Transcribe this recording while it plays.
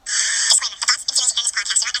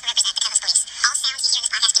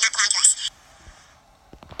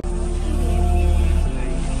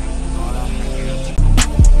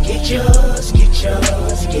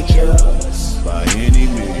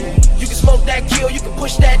that kill, you can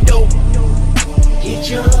push that dope. Get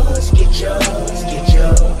yours, get yours, get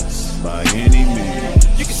yours. By any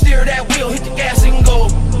means. You can steer that wheel, hit the gas and go.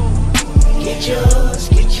 Get yours,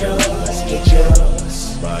 get yours, get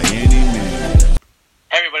yours. By any means.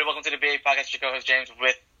 Hey everybody, welcome to the BA Podcast. Your co-host James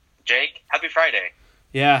with Jake. Happy Friday.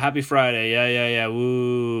 Yeah, happy Friday. Yeah.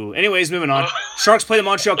 Woo. Anyways, moving on. Sharks played the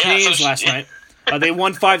Montreal Canadiens last night. They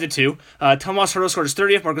won 5-2. Tomas Hertl scored his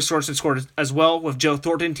 30th. Marcus Sorensen scored as well with Joe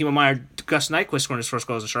Thornton, Timo Meier, Gus Nyquist scoring his first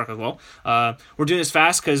goal as a Shark as well. We're doing this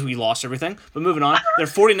fast because we lost everything. But moving on. They're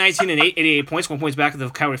 40-19 and 88 points. 1 point back of the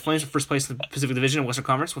Calgary Flames for first place in the Pacific Division and Western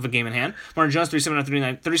Conference with a game in hand. Martin Jones, 37 out of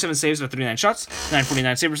 39, 37 saves out of 39 shots.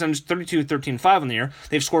 949 save percentage, 32-13-5 on the year.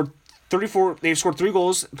 They've scored 3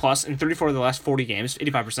 goals plus in 34 of the last 40 games,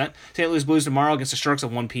 85%. St. Louis Blues tomorrow against the Sharks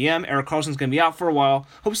at 1 p.m. Eric Carlson's going to be out for a while.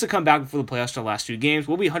 Hopes to come back before the playoffs to the last 2 games.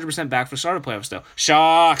 We'll be 100% back for the start of the playoffs, though.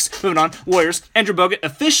 Sharks! Moving on. Warriors. Andrew Bogut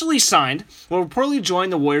officially signed. Will reportedly join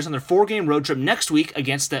the Warriors on their 4-game road trip next week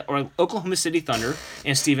against the Oklahoma City Thunder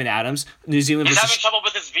and Steven Adams. New Zealand He's versus... having trouble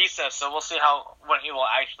with his visa, so we'll see when he will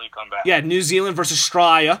actually come back. Yeah, New Zealand versus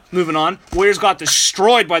Australia. Moving on. Warriors got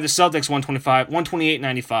destroyed by the Celtics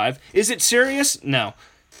 128-95. Is it serious? No.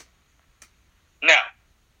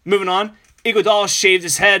 Moving on. Iguodala shaved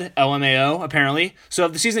his head, LMAO, apparently. So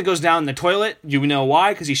if the season goes down in the toilet, you know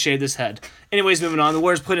why, because he shaved his head. Anyways, moving on. The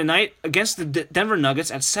Warriors play tonight against the Denver Nuggets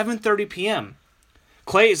at 7:30 p.m.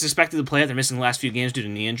 Clay is expected to play after missing the last few games due to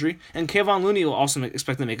knee injury, and Kevon Looney will also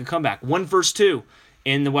expect to make a comeback. 1 vs. 2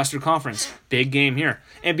 in the Western Conference. Big game here.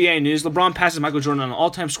 NBA news. LeBron passes Michael Jordan on an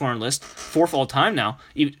all-time scoring list. 4th all-time now.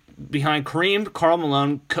 Behind Kareem, Karl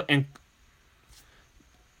Malone, and...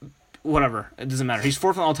 whatever. It doesn't matter. He's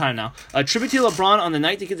 4th on all-time now. Tribute to LeBron on the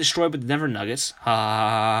night they get destroyed by the Denver Nuggets.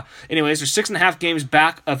 Anyways, they're 6.5 games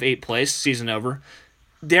back of 8th place. Season over.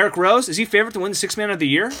 Derrick Rose, is he favorite to win the 6th Man of the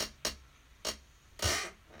Year?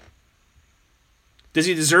 Does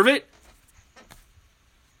he deserve it?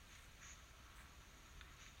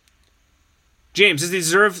 James, does he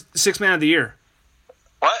deserve 6th Man of the Year?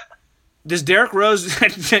 What? Does Derrick Rose...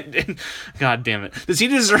 God damn it. Does he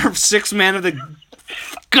deserve 6th Man of the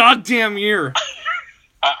goddamn year?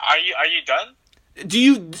 Are you done? Do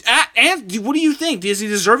you... what do you think? Does he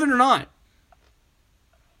deserve it or not?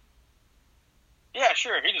 Yeah,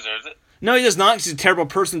 sure, he deserves it. No, he does not. He's a terrible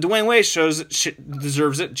person. Dwayne Wade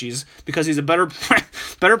deserves it, jeez, because he's a better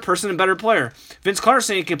person and better player. Vince Carter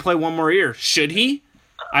saying he can play 1 more year. Should he?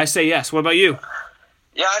 I say yes. What about you?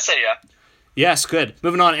 Yeah, I say yeah. Yes, good.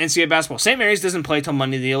 Moving on to NCAA basketball. St. Mary's doesn't play till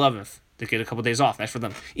Monday the 11th. They get a couple days off. Nice for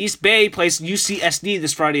them. East Bay plays UCSD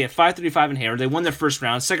this Friday at 5:35 in Hayward. They won their first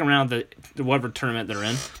round. Second round of the whatever tournament they're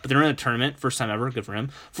in. But they're in a tournament. First time ever. Good for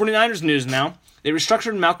him. 49ers news now. They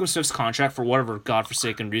restructured Malcolm Smith's contract for whatever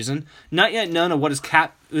godforsaken reason. Not yet known of what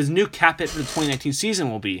his new cap hit for the 2019 season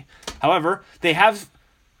will be. However, they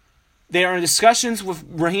are in discussions with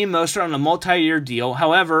Raheem Mostert on a multi-year deal.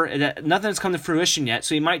 However, nothing has come to fruition yet,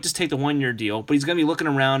 so he might just take the 1-year deal, but he's going to be looking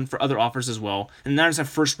around for other offers as well. And the Niners have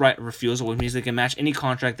first right of refusal, which means they can match any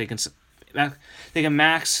contract they can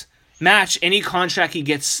match any contract he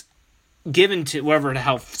gets given to wherever the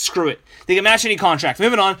hell. Screw it. They can match any contract.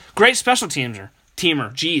 Moving on. Great special teamer.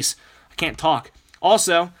 Jeez. I can't talk.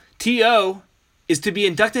 Also, T.O. is to be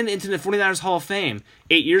inducted into the 49ers Hall of Fame.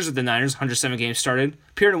 8 years with the Niners, 107 games started,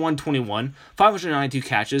 appeared in 121, 592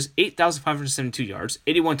 catches, 8,572 yards,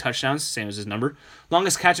 81 touchdowns, same as his number.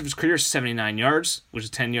 Longest catch of his career is 79 yards, which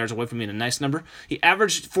is 10 yards away from being a nice number. He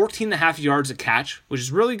averaged 14.5 yards a catch, which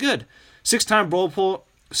is really good. 6-time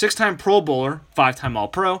Pro Bowler, 5-time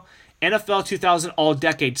All-Pro, NFL 2000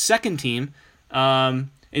 All-Decade second team. And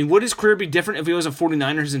would his career be different if he was a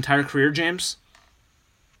 49er his entire career, James?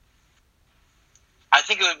 I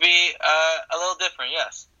think it would be a little different,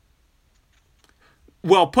 yes.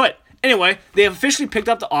 Well put. Anyway, they have officially picked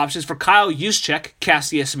up the options for Kyle Juszczyk,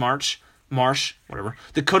 Cassius Marsh, whatever,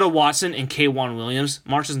 Dakota Watson, and K'Wan Williams.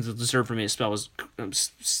 Marsh doesn't deserve for me to spell his...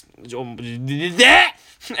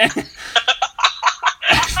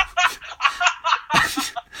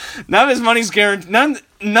 None of his money's guaranteed.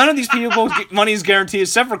 None of these people's money is guaranteed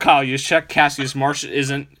except for Kyle Juszczyk. Cassius Marsh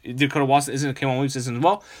isn't. Dakota Watson isn't. K'Wan Williams isn't as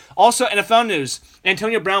well. Also, NFL news.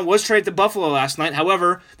 Antonio Brown was traded to Buffalo last night.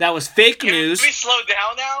 However, that was fake news. Can we slow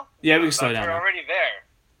down now? Yeah, we can slow down. We're already there.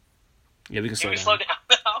 Yeah, we can slow down. Can we slow down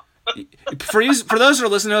now? For those who are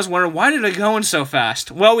listening to us wondering, why did it go in so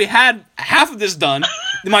fast? Well, we had half of this done.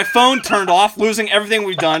 My phone turned off, losing everything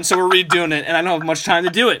we've done, so we're redoing it, and I don't have much time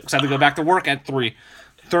to do it because I have to go back to work at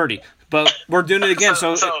 3:30. But we're doing it again,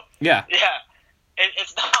 so yeah. Yeah.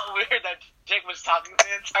 It's not weird that Jake was talking the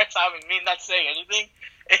entire time and me not saying anything.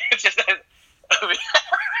 It's just that...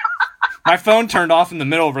 My phone turned off in the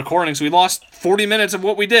middle of recording, so we lost 40 minutes of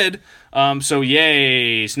what we did. So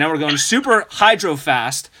yay. So now we're going super hydro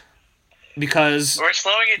fast because We're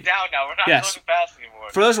slowing it down now. We're not Yes. going fast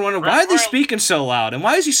anymore. for those who wonder, why are they speaking so loud? And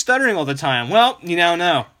why is he stuttering all the time? Well, you now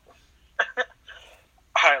know.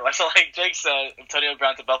 All right, so like Jake said, Antonio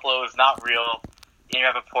Brown to Buffalo is not real. Ian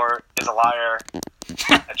Rappaport is a liar,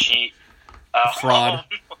 a cheat. Fraud.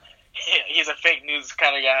 He's a fake news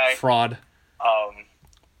kind of guy. Fraud.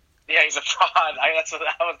 Yeah, he's a fraud. That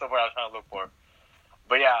was the word I was trying to look for.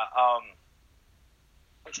 But yeah,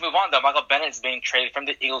 let's move on though. Michael Bennett is being traded from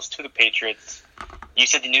the Eagles to the Patriots. You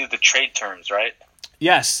said you knew the trade terms, right?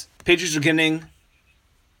 Yes. Patriots are getting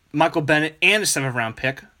Michael Bennett and a 7th-round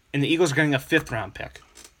pick, and the Eagles are getting a 5th-round pick.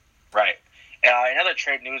 Right. In other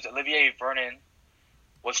trade news, Olivier Vernon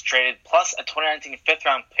was traded plus a 2019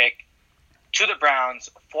 5th-round pick to the Browns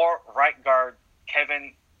for right guard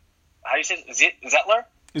Kevin, how do you say it? Zettler?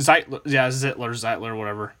 Zeitler,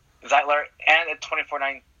 whatever. Zeitler, and a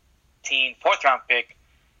 2019 4th-round pick.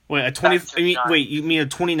 Wait, you mean a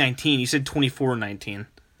 2019? You said 24-19.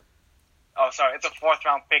 Oh, sorry, it's a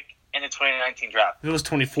 4th-round pick in the 2019 draft. If it was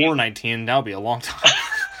 24-19, that would be a long time.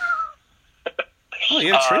 Who do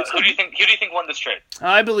you think won this trade?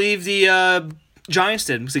 I believe the Giants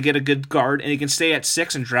did, because they get a good guard, and he can stay at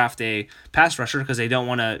 6 and draft a pass rusher because they don't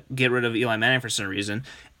want to get rid of Eli Manning for some reason.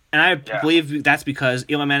 And I believe that's because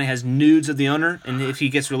Eli Manning has nudes of the owner, and if he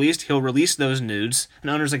gets released, he'll release those nudes. And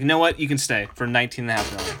the owner's like, you know what? You can stay for $19.5 million.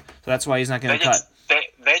 So that's why he's not getting cut.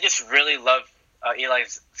 They just really love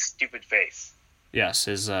Eli's stupid face. Yes,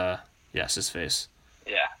 his face.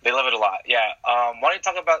 Yeah, they love it a lot. Yeah. Why don't you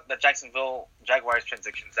talk about the Jacksonville Jaguars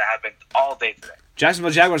transitions that happened all day today?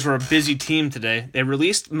 Jacksonville Jaguars were a busy team today. They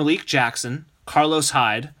released Malik Jackson, Carlos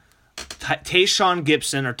Hyde, Tayshaun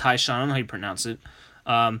Gibson, or Tyshawn, I don't know how you pronounce it,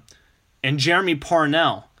 and Jeremy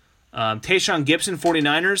Parnell. Tayshaun Gibson,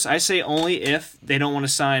 49ers, I say only if they don't want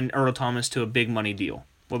to sign Earl Thomas to a big money deal.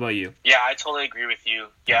 What about you? Yeah, I totally agree with you.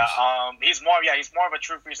 Yeah, he's more of a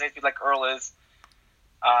true free safety like Earl is.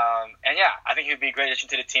 And yeah, I think he'd be a great addition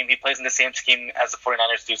to the team. He plays in the same scheme as the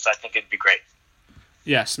 49ers do, so I think it'd be great.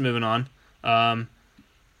 Yes, moving on.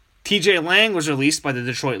 TJ Lang was released by the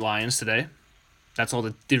Detroit Lions today. That's all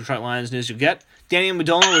the Detroit Lions news you get. Danny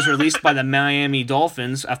Amendola was released by the Miami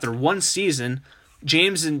Dolphins after one season.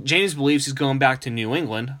 James believes he's going back to New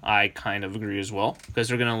England. I kind of agree as well, because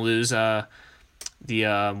they're going to lose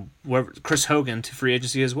Chris Hogan to free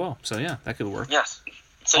agency as well. So yeah, that could work. Yes.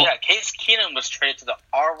 So yeah, Case Keenum was traded to the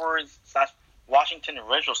R-Washington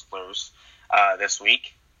Redskins this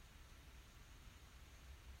week.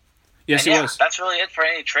 Yes, he was. That's really it for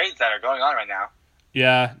any trades that are going on right now.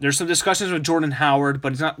 Yeah, there's some discussions with Jordan Howard,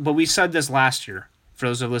 but it's not. But we said this last year. For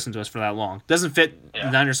those who have listened to us for that long, doesn't fit the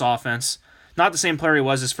Niners' offense. Not the same player he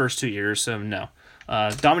was his first 2 years. So no.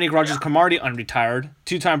 Dominique Rodgers-Cromartie, unretired,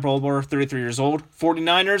 2-time Pro Bowler, 33 years old.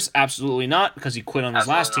 49ers, absolutely not, because he quit on his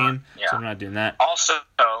last team, so we're not doing that. Also,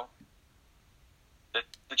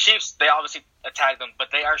 the Chiefs, they obviously tagged him, but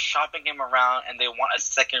they are shopping him around, and they want a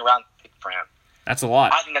 2nd-round pick for him. That's a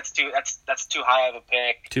lot. I think that's too high of a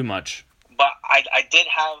pick. Too much. But I did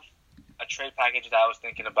have a trade package that I was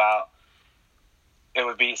thinking about. It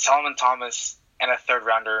would be Solomon Thomas and a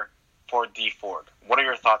 3rd-rounder for Dee Ford. What are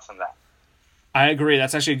your thoughts on that? I agree.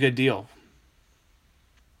 That's actually a good deal.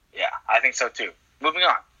 Yeah, I think so too. Moving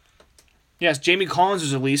on. Yes, Jamie Collins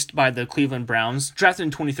was released by the Cleveland Browns, drafted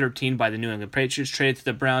in 2013 by the New England Patriots, traded to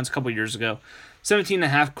the Browns a couple years ago.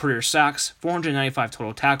 17.5 career sacks, 495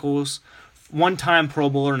 total tackles, 1-time Pro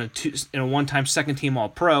Bowler and a 1-time second-team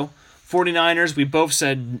All-Pro. 49ers, we both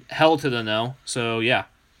said hell to the no, so yeah.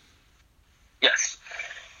 Yes.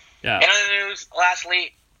 Yeah. In other news,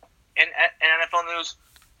 lastly, in NFL news,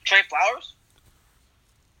 Trey Flowers?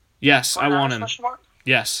 Yes, I want him.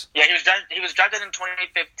 Yes. Yeah, he was drafted in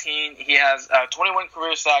 2015. He has 21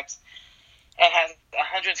 career sacks and has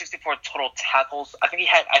 164 total tackles. I think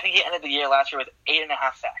he ended the year last year with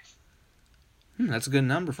 8.5 sacks. That's a good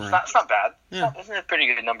number for him. It's not bad. Yeah. Isn't it a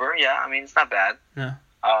pretty good number? Yeah, I mean, it's not bad. Yeah.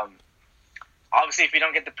 Obviously, if we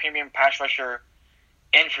don't get the premium pass rusher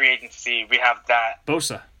in free agency, we have that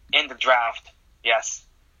Bosa in the draft. Yes.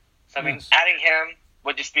 So I mean, adding him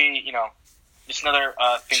would just be, just another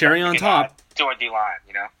thing cherry on top to our D-line,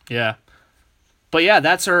 Yeah. But yeah,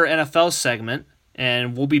 that's our NFL segment,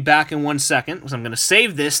 and we'll be back in 1 second, because I'm going to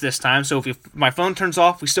save this time, so if my phone turns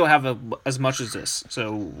off, we still have as much as this.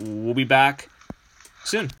 So we'll be back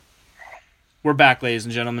soon. We're back, ladies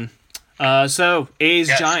and gentlemen. A's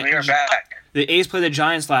Giants. We are back. The A's played the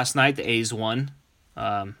Giants last night. The A's won.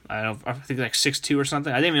 I think like 6-2 or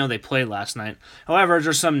something. I didn't even know they played last night. However,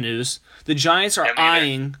 there's some news. The Giants are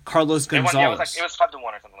eyeing Carlos Gonzalez. It was 5-1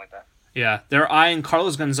 or something like that. Yeah, they're eyeing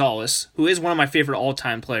Carlos Gonzalez, who is one of my favorite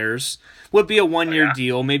all-time players. Would be a one-year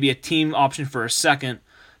deal, maybe a team option for a second.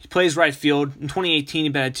 He plays right field. In 2018, he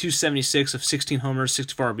batted .276 of 16 homers,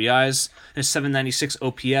 64 RBIs, and a .796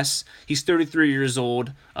 OPS. He's 33 years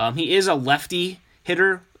old. He is a lefty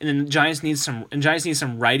hitter, and the Giants need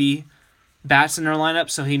some righty bats in their lineup,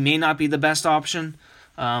 so he may not be the best option.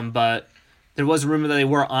 But there was a rumor that they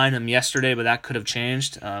were eyeing him yesterday, but that could have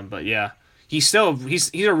changed. But yeah, he's a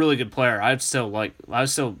really good player. I'd still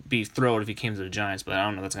be thrilled if he came to the Giants, but I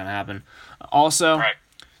don't know if that's gonna happen. Also,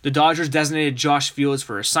 the Dodgers designated Josh Fields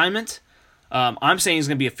for assignment. I'm saying he's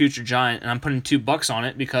gonna be a future Giant, and I'm putting $2 on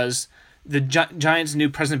it because the Giants' new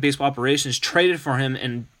president of baseball operations traded for him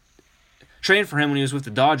when he was with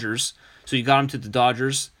the Dodgers. So you got him to the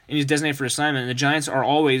Dodgers, and he's designated for assignment. And the Giants are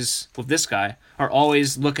always, with this guy,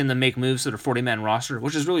 looking to make moves to their 40-man roster,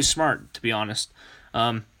 which is really smart, to be honest.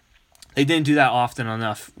 They didn't do that often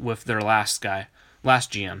enough with their last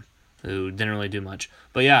GM, who didn't really do much.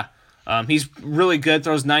 But yeah, he's really good,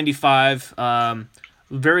 throws 95,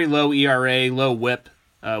 very low ERA, low whip,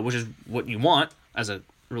 which is what you want as a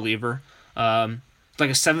reliever. Like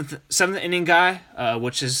a seventh inning guy,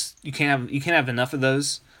 which is you can't have enough of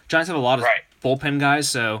those. Giants have a lot of bullpen guys,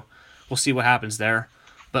 so we'll see what happens there.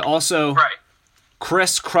 But also,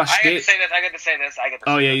 Chris Crush. I get to say this.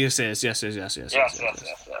 Oh yeah, you say this. Yes.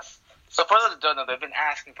 So for those who don't know, they've been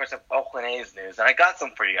asking for some Oakland A's news, and I got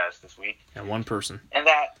some for you guys this week. And one person. And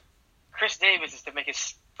that Chris Davis is to make his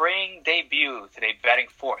spring debut today, batting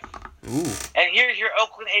fourth. Ooh. And here's your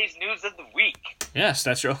Oakland A's news of the week. Yes,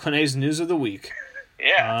 that's your Oakland A's news of the week.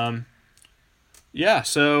 Yeah. Yeah,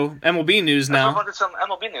 so MLB news now. Let's move on to some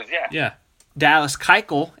MLB news, yeah. Yeah. Dallas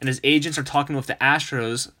Keuchel and his agents are talking with the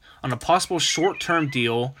Astros on a possible short-term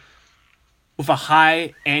deal with a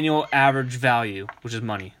high annual average value, which is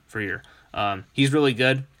money for a year. He's really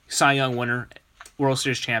good. Cy Young winner, World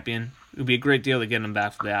Series champion. It would be a great deal to get him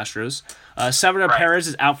back for the Astros. Salvador Perez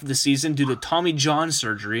is out for the season due to Tommy John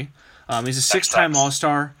surgery. He's a 6-time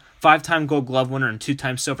All-Star, 5-time Gold Glove winner, and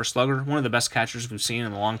 2-time Silver Slugger. One of the best catchers we've seen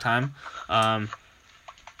in a long time.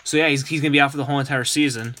 So yeah, he's going to be out for the whole entire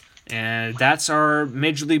season. And that's our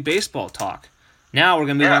Major League Baseball talk. Now we're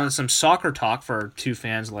going to move on to some soccer talk for our two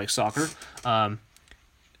fans who like soccer.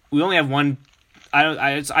 We only have one.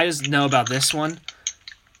 I just know about this one.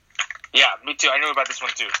 Yeah, me too. I knew about this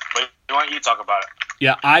one too. But why don't you talk about it?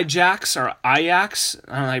 Yeah, Ajax, I don't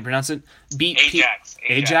know how you pronounce it.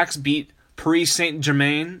 Ajax beat Paris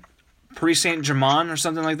Saint-Germain or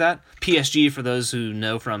something like that. PSG for those who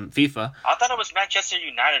know from FIFA. I thought it was Manchester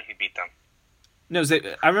United who beat them. No,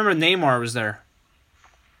 I remember Neymar was there.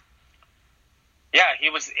 Yeah, he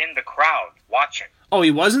was in the crowd watching. Oh,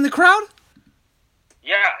 he was in the crowd?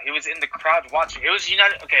 Yeah, he was in the crowd watching. It was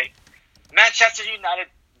United. Okay, Manchester United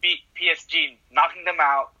beat PSG, knocking them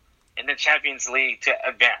out in the Champions League to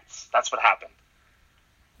advance. That's what happened.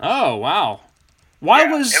 Oh, wow.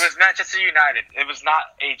 It was Manchester United. It was not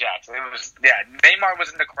Ajax. Neymar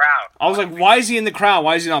was in the crowd. I was like, why is he in the crowd?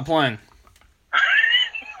 Why is he not playing?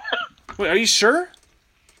 Wait, are you sure?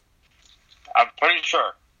 I'm pretty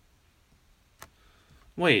sure.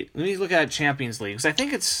 Wait, let me look at Champions League. Because I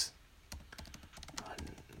think it's...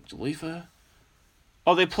 Jalifa?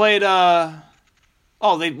 Oh, they played...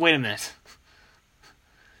 wait a minute.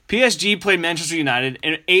 PSG played Manchester United,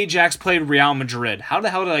 and Ajax played Real Madrid. How the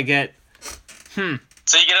hell did I get... So you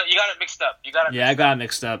got it mixed up. I got it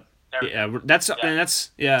mixed up.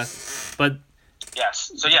 Yeah, but...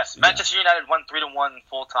 Yes. So yes, Manchester United won 3-1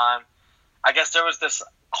 full time. I guess there was this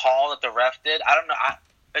call that the ref did. I don't know.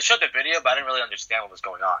 They showed the video, but I didn't really understand what was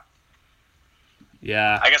going on.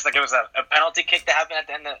 Yeah. I guess it was a penalty kick that happened at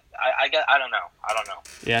the end. I don't know.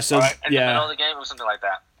 Yeah. So in the middle of the game, it was something like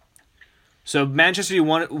that. So Manchester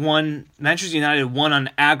United won on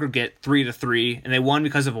aggregate 3-3, and they won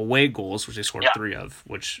because of away goals, which they scored 3 of,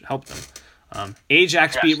 which helped them.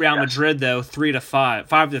 Ajax beat Real Madrid though 3-5,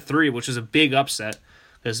 5-3, which is a big upset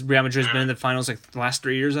because Real Madrid's been in the finals like the last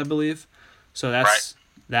 3 years, I believe. So that's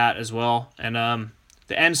that as well. And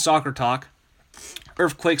the end soccer talk.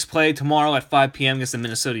 Earthquakes play tomorrow at 5 p.m. against the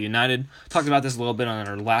Minnesota United. Talked about this a little bit on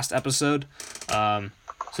our last episode. So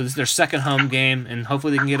this is their second home game, and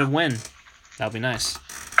hopefully they can get a win. That would be nice.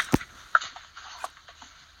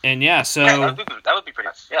 And so that would be pretty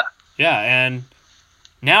nice. Yeah. Yeah, and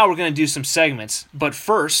now we're gonna do some segments, but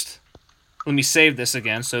first, let me save this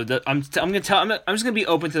again. So I'm just gonna be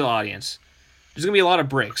open to the audience. There's gonna be a lot of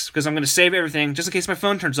breaks because I'm gonna save everything just in case my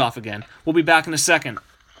phone turns off again. We'll be back in a second.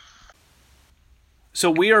 So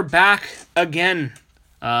we are back again.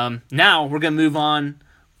 Now we're gonna move on.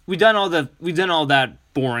 We've done all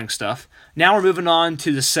that boring stuff. Now we're moving on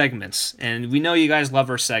to the segments, and we know you guys love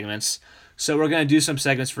our segments, so we're gonna do some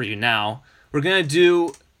segments for you now. We're gonna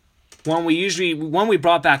do one we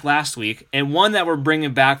brought back last week, and one that we're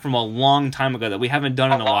bringing back from a long time ago that we haven't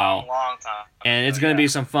done in a while. Long time. And it's gonna be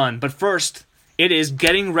some fun. But first, it is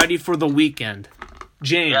getting ready for the weekend.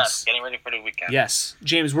 James. Yes, getting ready for the weekend. Yes,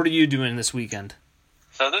 James. What are you doing this weekend?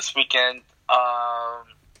 So this weekend, I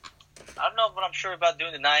don't know what I'm sure about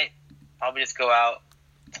doing tonight. Probably just go out.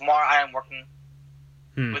 Tomorrow I am working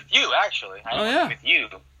with you, actually. I am working with you.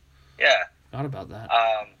 Yeah. Thought about that.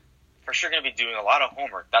 For sure going to be doing a lot of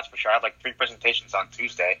homework, that's for sure. I have like 3 presentations on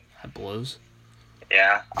Tuesday. That blows.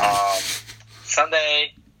 Yeah.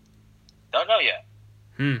 Sunday, don't know yet.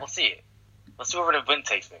 We'll see. Let's see where the wind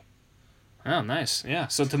takes me. Oh, nice. Yeah,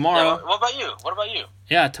 so tomorrow... Yeah, what about you? What about you?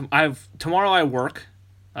 Yeah, tomorrow I work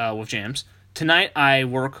with James. Tonight I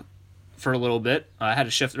work for a little bit. I had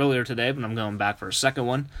a shift earlier today, but I'm going back for a second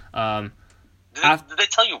one. Did they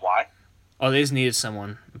tell you why? Oh, they just needed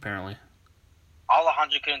someone, apparently.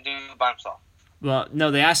 Alejandro couldn't do it by himself. Well,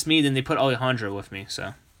 no, they asked me, then they put Alejandro with me,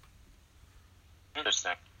 so...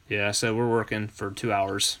 Interesting. Yeah, so we're working for 2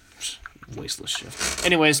 hours. Wasteless shift.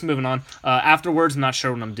 Anyways, moving on. Afterwards, I'm not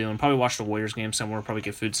sure what I'm doing. Probably watch the Warriors game somewhere. Probably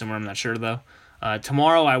get food somewhere. I'm not sure, though.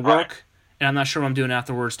 Tomorrow I work, and I'm not sure what I'm doing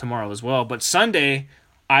afterwards tomorrow as well. But Sunday,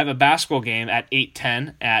 I have a basketball game at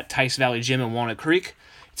 8:10 at Tice Valley Gym in Walnut Creek.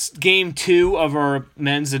 It's game 2 of our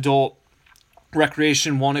men's adult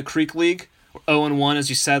recreation Walnut Creek League. 0-1, as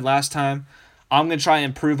you said last time. I'm going to try and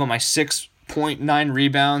improve on my 6.9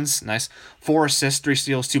 rebounds, nice, 4 assists, 3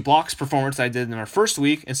 steals, 2 blocks performance I did in our first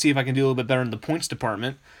week, and see if I can do a little bit better in the points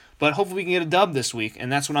department. But hopefully we can get a dub this week,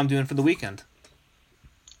 and that's what I'm doing for the weekend.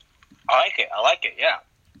 I like it, yeah.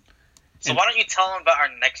 So why don't you tell them about our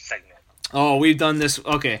next segment? Oh, we've done this,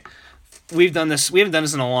 okay. We haven't done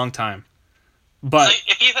this in a long time. But so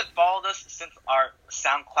if you haven't followed us since our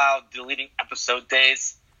SoundCloud deleting episode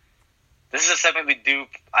days, this is a segment we do,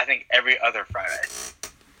 I think, every other Friday.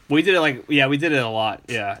 We did it we did it a lot.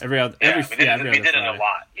 Yeah, every other we did Friday. it a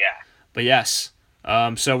lot, yeah. But yes,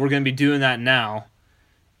 so we're going to be doing that now.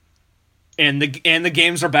 And the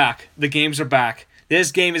games are back. The games are back.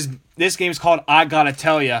 This game is called I Gotta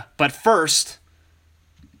Tell Ya. But first...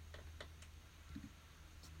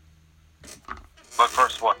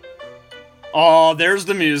 what? Oh, there's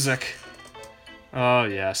the music. Oh,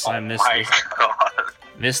 yes, I missed this. God.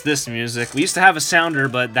 Missed this music. We used to have a sounder,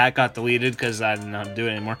 but that got deleted because I didn't know how to do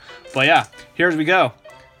it anymore. But yeah, here we go.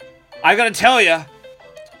 I gotta tell ya,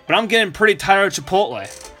 but I'm getting pretty tired of Chipotle.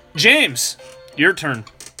 James, your turn.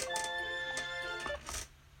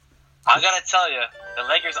 I gotta tell you, the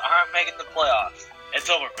Lakers aren't making the playoffs. It's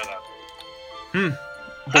over for them.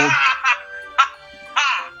 Bold.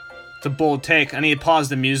 It's a bold take. I need to pause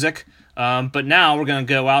the music. But now we're gonna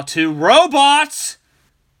go out to robots.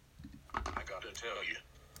 I gotta tell you,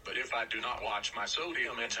 but if I do not watch my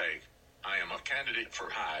sodium intake, I am a candidate for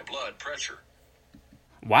high blood pressure.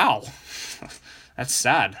 Wow, that's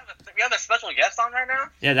sad. We have a special guest on right now?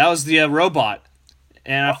 Yeah, that was the robot.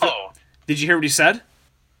 And did you hear what he said?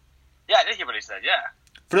 Yeah, I did hear what he said, yeah.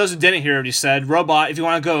 For those who didn't hear what he said, robot, if you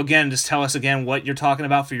want to go again, just tell us again what you're talking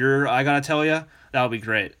about for your I Gotta Tell Ya. That would be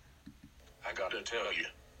great. I gotta tell you,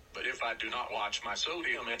 but if I do not watch my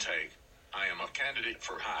sodium intake, I am a candidate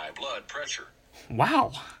for high blood pressure.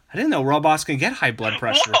 Wow. I didn't know robots can get high blood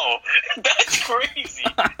pressure. Whoa, that's crazy.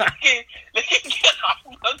 they can get high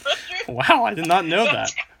blood pressure? Wow, I did not know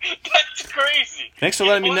that. That's crazy. Thanks for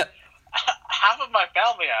letting me know. Half of my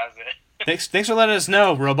family has it. Thanks for letting us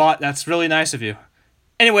know, robot. That's really nice of you.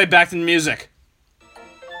 Anyway, back to the music.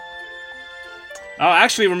 Oh,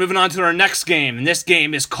 actually, we're moving on to our next game, and this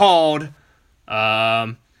game is called,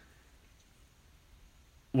 what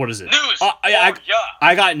is it? News.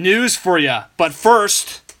 I got news for ya, but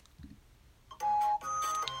first,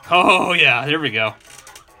 oh yeah, there we go.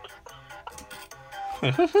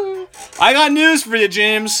 I got news for you,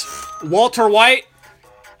 James. Walter White,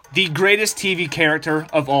 the greatest TV character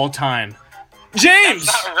of all time. James!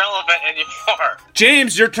 That's not relevant anymore.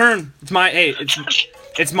 James, your turn. It's my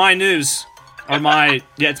it's my news. Or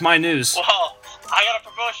it's my news. Well, I got a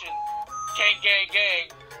promotion. Gang.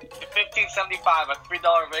 To $15.75, a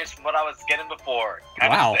 $3 raise from what I was getting before.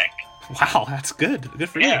 Wow. Sick. Wow, that's good. Good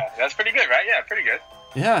for you. Yeah, that's pretty good, right? Yeah, pretty good.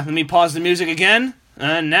 Yeah, let me pause the music again.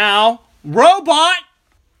 And now, robot!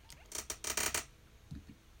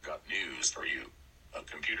 Got news for you. A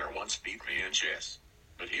computer once beat me in chess,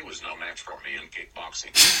 but he was no match for me in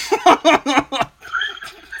kickboxing.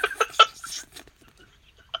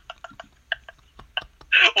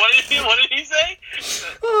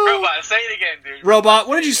 say it again, dude. Robot,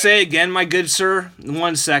 what did you say again, my good sir?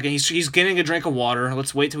 1 second. He's getting a drink of water.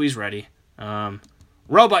 Let's wait till he's ready.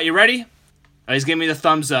 Robot, you ready? Oh, he's giving me the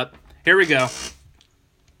thumbs up. Here we go.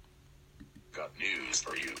 Got news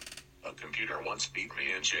for you. A computer once beat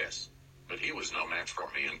me in chess, but he was no match for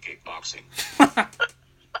me in kickboxing.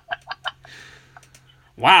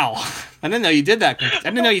 Wow. I didn't know you did that.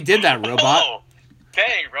 Robot. Oh,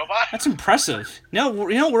 dang, Robot. That's impressive. No,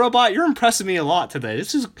 Robot, you're impressing me a lot today.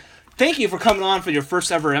 Thank you for coming on for your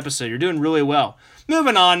first ever episode. You're doing really well.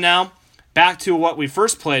 Moving on now. Back to what we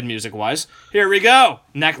first played music-wise. Here we go.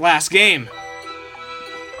 Last game.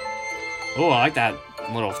 Oh, I like that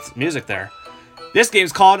little music there. This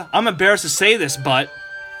game's called I'm Embarrassed to Say This, But...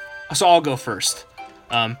 So I'll go first.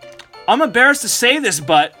 I'm embarrassed to say this,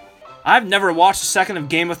 but I've never watched a second of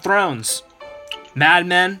Game of Thrones, Mad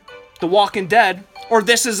Men, The Walking Dead, or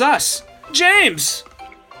This Is Us. James!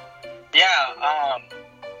 Yeah,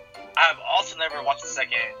 I've also never watched a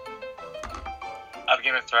second of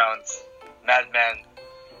Game of Thrones, Mad Men,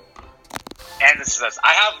 and This Is Us.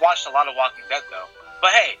 I have watched a lot of Walking Dead, though. But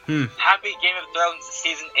hey, happy Game of Thrones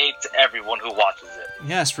Season 8 to everyone who watches it.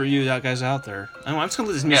 Yes, for you guys out there. I'm just going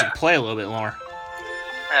to let this music play a little bit more.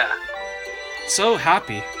 Yeah. So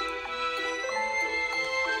happy.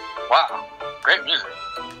 Wow. Great music.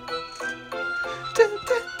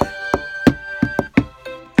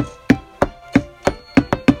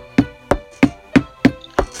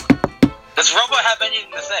 Does Robot have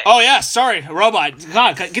anything to say? Oh yeah, sorry, Robot.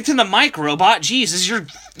 God, get to the mic, Robot. Jeez,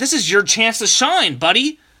 this is your chance to shine,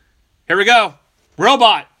 buddy. Here we go,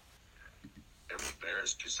 Robot. I'm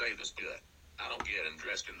embarrassed to say this, but I don't get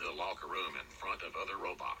undressed in the locker room in front of other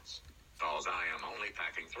robots, cause I am only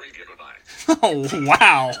packing 3 gigabytes. Oh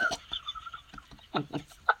wow.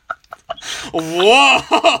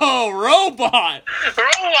 Whoa, Robot.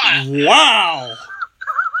 Robot. Wow.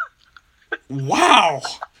 Wow.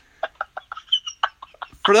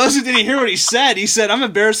 For those who didn't hear what he said, I'm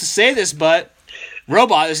embarrassed to say this, but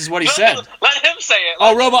Robot, this is what he said. Let him say it.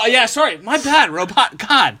 Oh, Robot, yeah, sorry, my bad, Robot.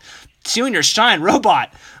 God, it's you and your shine,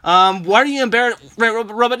 Robot. Why are you embarrassed?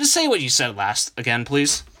 Robot, just say what you said last again,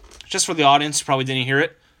 please. Just for the audience who probably didn't hear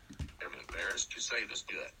it. I'm embarrassed to say this,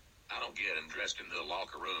 but I don't get undressed in the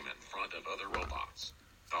locker room in front of other robots,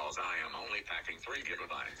 cause I am only packing 3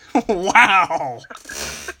 gigabytes. Wow.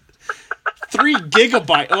 3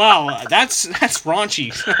 gigabyte. Wow, that's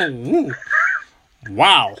raunchy. Ooh.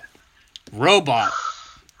 Wow. Robot.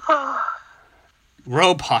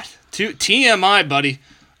 TMI, buddy.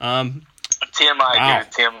 TMI, wow.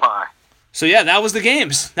 dude. TMI. So yeah, that was the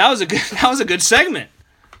games. That was a good segment.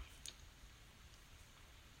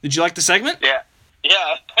 Did you like the segment? Yeah.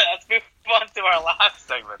 Yeah. Let's move on to our last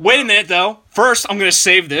segment. Wait a minute, though. First, I'm gonna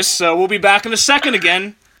save this, so we'll be back in a second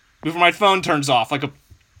again before my phone turns off.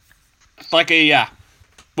 Yeah.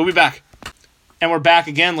 We'll be back. And we're back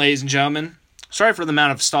again, ladies and gentlemen. Sorry for the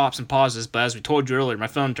amount of stops and pauses, but as we told you earlier, my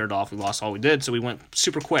phone turned off. We lost all we did, so we went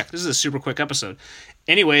super quick. This is a super quick episode.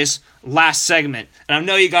 Anyways, last segment. And I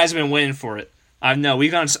know you guys have been waiting for it. I know.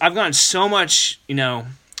 I've gotten so much,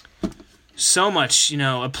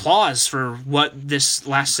 applause for what this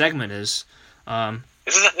last segment is.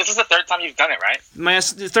 This is the third time you've done it, right?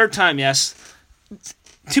 The third time, yes.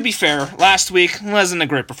 To be fair, last week wasn't a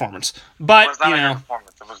great performance, but It was not a good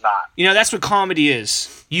performance. It was not. That's what comedy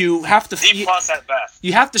is. You have to D+ at best.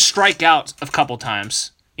 You have to strike out a couple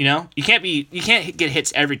times. You can't get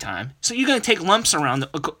hits every time. So you're gonna take lumps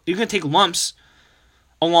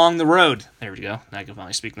along the road. There we go. I can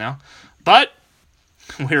finally speak now. But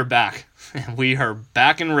we're back. We are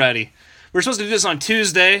back and ready. We were supposed to do this on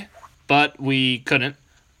Tuesday, but we couldn't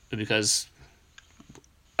because.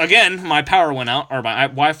 Again, my power went out, or my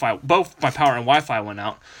Wi-Fi, both my power and Wi-Fi went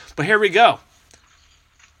out. But here we go.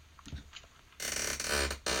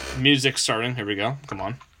 Music starting. Here we go. Come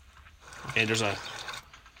on. Okay, there's a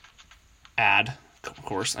ad, of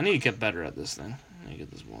course. I need to get better at this thing. I need to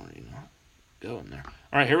get this more, go in there.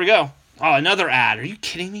 All right, here we go. Oh, another ad. Are you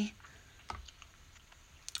kidding me? All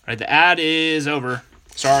right, the ad is over.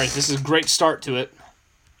 Sorry, this is a great start to it.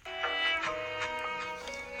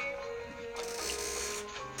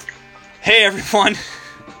 Hey everyone,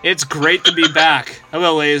 it's great to be back.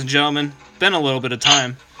 Hello, ladies and gentlemen. Been a little bit of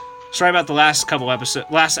time. Sorry about the last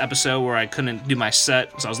episode where I couldn't do my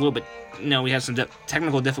set, so I was a little bit, we had some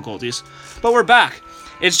technical difficulties. But we're back.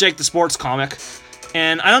 It's Jake the Sports Comic,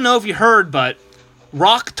 and I don't know if you heard, but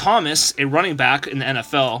Rock Thomas, a running back in the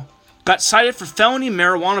NFL, got cited for felony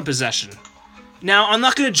marijuana possession. Now, I'm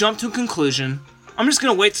not going to jump to a conclusion. I'm just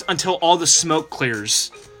going to wait until all the smoke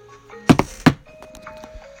clears.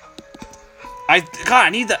 I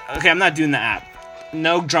need the... Okay, I'm not doing the app.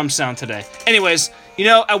 No drum sound today. Anyways,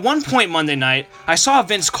 at one point Monday night, I saw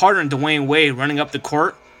Vince Carter and Dwayne Wade running up the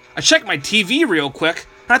court. I checked my TV real quick,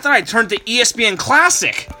 and I thought I turned to ESPN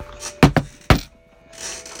Classic.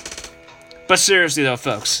 But seriously though,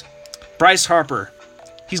 folks, Bryce Harper,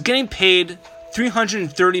 he's getting paid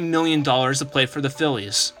 $330 million to play for the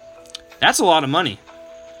Phillies. That's a lot of money.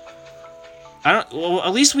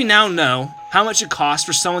 At least we now know how much it costs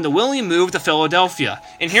for someone to willingly move to Philadelphia.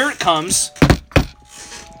 And here it comes.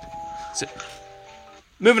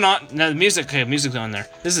 Moving on. Now the music's on there.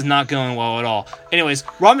 This is not going well at all. Anyways,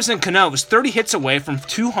 Robinson Cano was 30 hits away from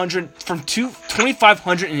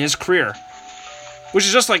 2,500 in his career, which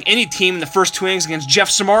is just like any team in the first 2 innings against Jeff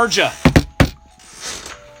Samardzija.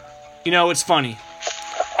 It's funny.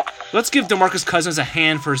 Let's give DeMarcus Cousins a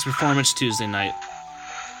hand for his performance Tuesday night.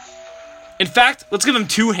 In fact, let's give him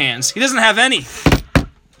 2 hands. He doesn't have any.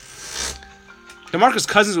 DeMarcus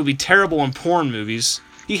Cousins would be terrible in porn movies.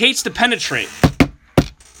 He hates to penetrate.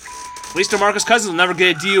 At least DeMarcus Cousins will never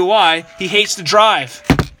get a DUI. He hates to drive.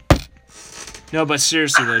 No, but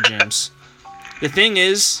seriously though, James. The thing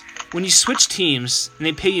is, when you switch teams and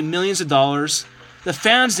they pay you millions of dollars, the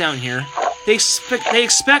fans down here, they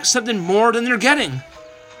expect something more than they're getting.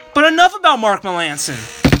 But enough about Mark Melancon.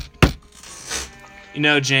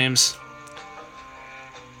 James,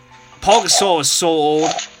 Paul Gasol is so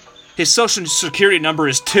old. His social security number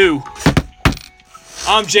is 2.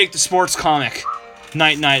 I'm Jake the Sports Comic.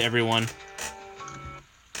 Night, everyone.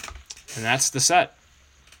 And that's the set.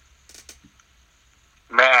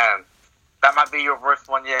 Man, that might be your worst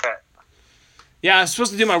one yet. Yeah, I was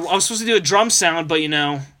supposed to do a drum sound, but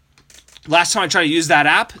last time I tried to use that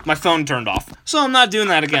app, my phone turned off. So I'm not doing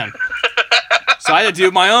that again. So I had to do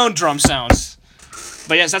my own drum sounds.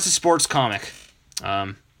 But yes, that's a sports comic.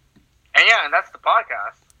 And that's the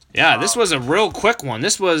podcast. Yeah, this was a real quick one.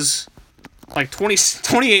 This was like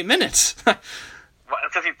 28 minutes.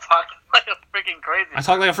 Because you talk like a freaking crazy. I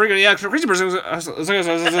talk like a freaking crazy person. It's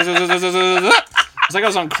like I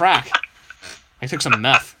was on crack. I took some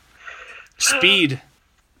meth. Speed.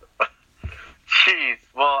 Jeez.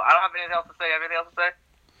 Well, I don't have anything else to say. Have anything else to say?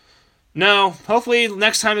 No. Hopefully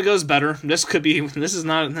next time it goes better. This isn't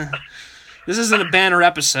a banner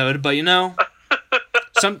episode, but we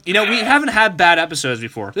haven't had bad episodes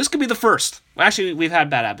before. This could be the first. Actually, we've had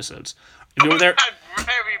bad episodes. If you were there,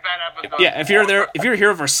 very bad episodes. yeah. If you're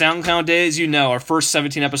here of our SoundCloud days, our first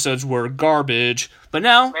 17 episodes were garbage. But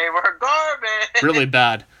now they were garbage. Really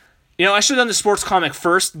bad. I should have done the sports comic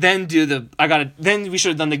first, then then we should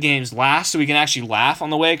have done the games last, so we can actually laugh on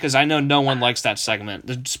the way. Because I know no one likes that segment,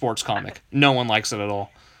 the sports comic. No one likes it at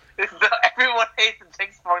all. Everyone hates the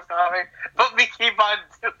Jake Sports Comic, but we keep on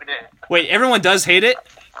doing it. Wait, everyone does hate it?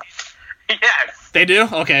 Yes. They do?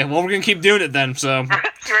 Okay, well, we're going to keep doing it then, so... We're going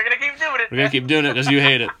to keep doing it. We're going to keep doing it because you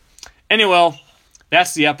hate it. Anyway,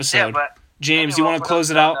 that's the episode. Yeah, but James, you want to close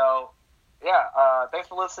it out? Thanks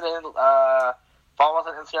for listening. Follow us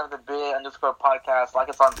on Instagram at @the_podcast. Like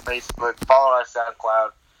us on Facebook. Follow our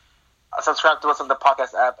SoundCloud. Subscribe to us on the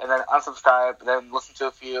podcast app, and then unsubscribe. Then listen to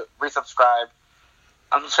a few. Resubscribe.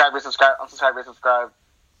 Unsubscribe. Resubscribe. Unsubscribe. Resubscribe.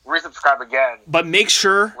 Resubscribe again. But make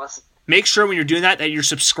sure when you're doing that you're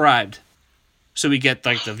subscribed, so we get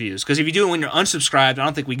the views. Because if you do it when you're unsubscribed, I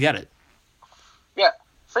don't think we get it. Yeah.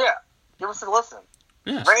 So give us a listen.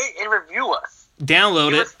 Yes. Rate and review us.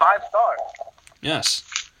 Download Give it. us 5 stars. Yes.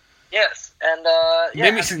 Yes, and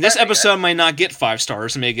maybe this episode might not get 5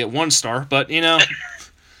 stars. It may get 1 star, but we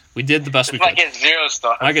did the best we could. Might get 0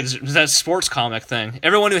 stars. That sports comic thing.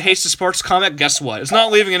 Everyone who hates the sports comic, guess what? It's not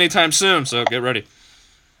leaving anytime soon. So get ready.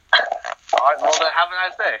 All right, well then, have a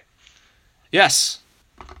nice day. Yes.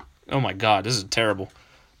 Oh my God, this is terrible.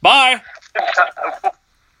 Bye.